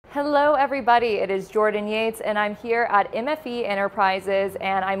Hello everybody, it is Jordan Yates and I'm here at MFE Enterprises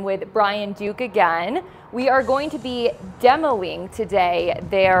and I'm with Bryan Duke again. We are going to be demoing today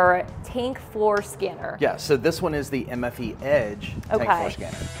their tank floor scanner. Yeah, so this one is the MFE Edge tank floor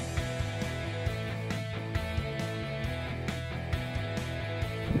scanner.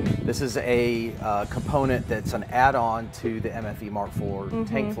 This is a component that's an add-on to the MFE Mark IV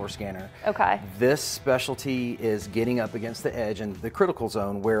tank floor scanner. Okay. This specialty is getting up against the edge and the critical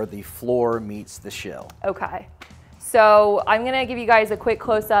zone where the floor meets the shell. Okay. So I'm gonna give you guys a quick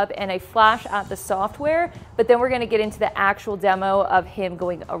close-up and a flash at the software, but then we're gonna get into the actual demo of him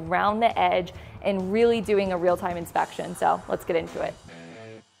going around the edge and really doing a real-time inspection. So let's get into it.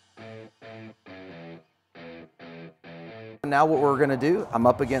 Now what we're going to do, I'm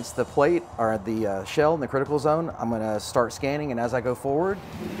up against the plate or the shell in the critical zone. I'm going to start scanning, and as I go forward,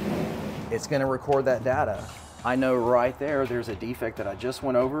 it's going to record that data. I know right there's a defect that I just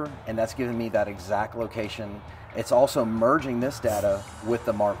went over, and that's giving me that exact location. It's also merging this data with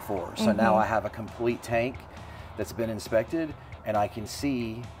the Mark IV. So now I have a complete tank that's been inspected, and I can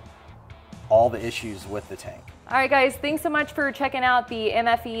see all the issues with the tank. All right guys, thanks so much for checking out the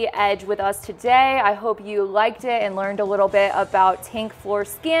MFE Edge with us today. I hope you liked it and learned a little bit about tank floor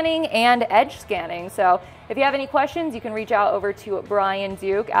scanning and edge scanning. So if you have any questions, you can reach out over to Bryan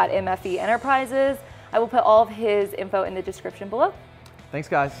Duke at MFE Enterprises. I will put all of his info in the description below. Thanks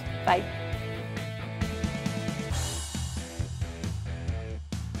guys. Bye.